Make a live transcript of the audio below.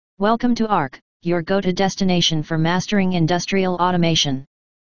Welcome to ARC, your go-to destination for mastering industrial automation.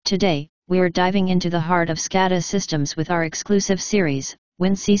 Today, we're diving into the heart of SCADA systems with our exclusive series,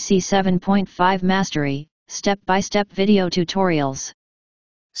 WinCC 7.5 Mastery, step-by-step video tutorials.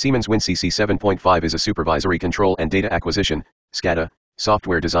 Siemens WinCC 7.5 is a supervisory control and data acquisition, SCADA,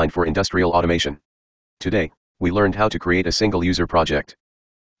 software designed for industrial automation. Today, we learned how to create a single user project.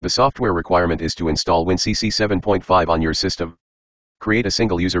 The software requirement is to install WinCC 7.5 on your system. Create a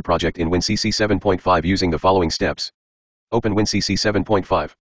single user project in WinCC 7.5 using the following steps. Open WinCC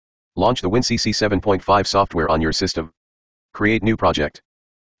 7.5. Launch the WinCC 7.5 software on your system. Create new project.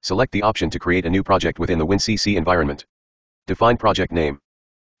 Select the option to create a new project within the WinCC environment. Define project name.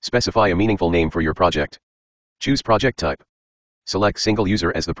 Specify a meaningful name for your project. Choose project type. Select single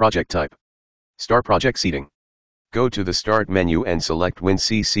user as the project type. Start project seating. Go to the Start menu and select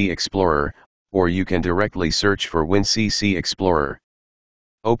WinCC Explorer, or you can directly search for WinCC Explorer.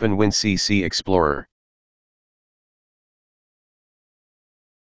 Open WinCC Explorer.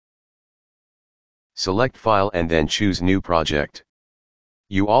 Select File and then choose New Project.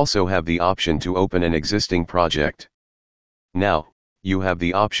 You also have the option to open an existing project. Now, you have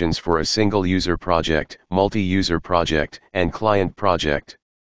the options for a single user project, multi-user project, and client project.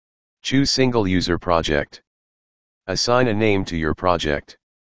 Choose Single User Project. Assign a name to your project.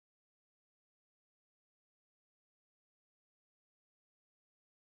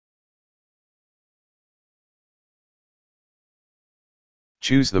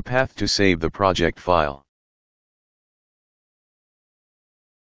 Choose the path to save the project file.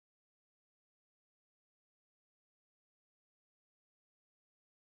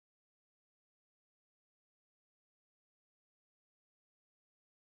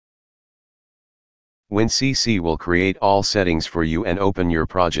 WinCC will create all settings for you and open your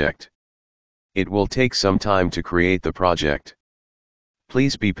project. It will take some time to create the project.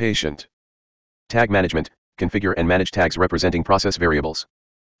 Please be patient. Tag management. Configure and manage tags representing process variables.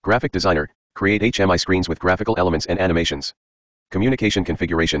 Graphic designer, create HMI screens with graphical elements and animations. Communication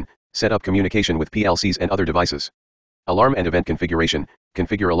configuration, set up communication with PLCs and other devices. Alarm and event configuration,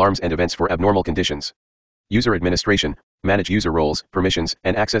 configure alarms and events for abnormal conditions. User administration, manage user roles, permissions,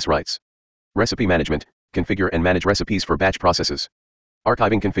 and access rights. Recipe management, configure and manage recipes for batch processes.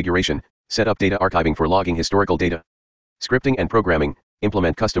 Archiving configuration, set up data archiving for logging historical data. Scripting and programming,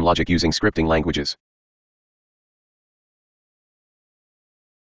 implement custom logic using scripting languages.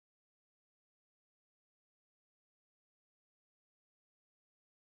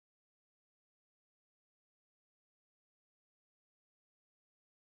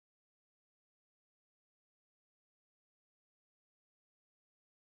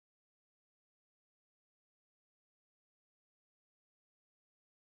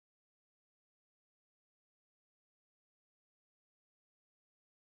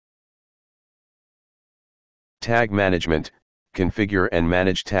 Tag management, configure and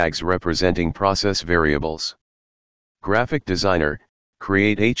manage tags representing process variables. Graphic designer,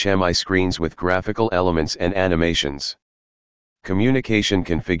 create HMI screens with graphical elements and animations. Communication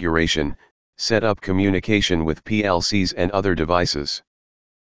configuration, set up communication with PLCs and other devices.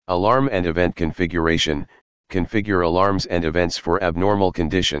 Alarm and event configuration, configure alarms and events for abnormal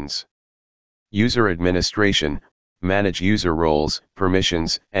conditions. User administration, manage user roles,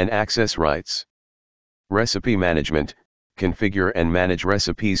 permissions, and access rights. Recipe management, configure and manage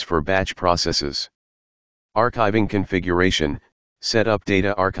recipes for batch processes. Archiving configuration, set up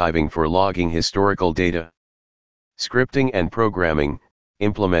data archiving for logging historical data. Scripting and programming,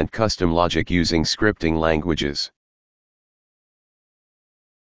 implement custom logic using scripting languages.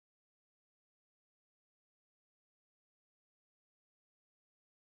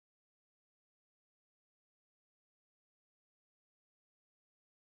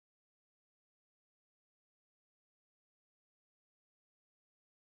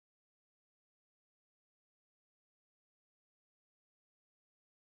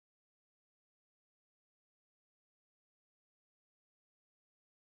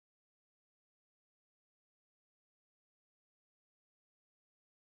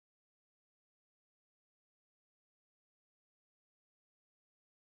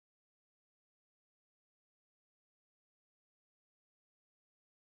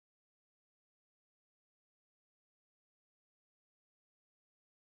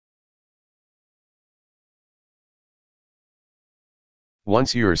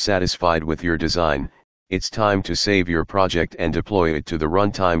 Once you're satisfied with your design, it's time to save your project and deploy it to the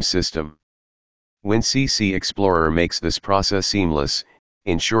runtime system. WinCC Explorer makes this process seamless,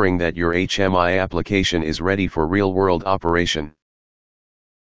 ensuring that your HMI application is ready for real-world operation.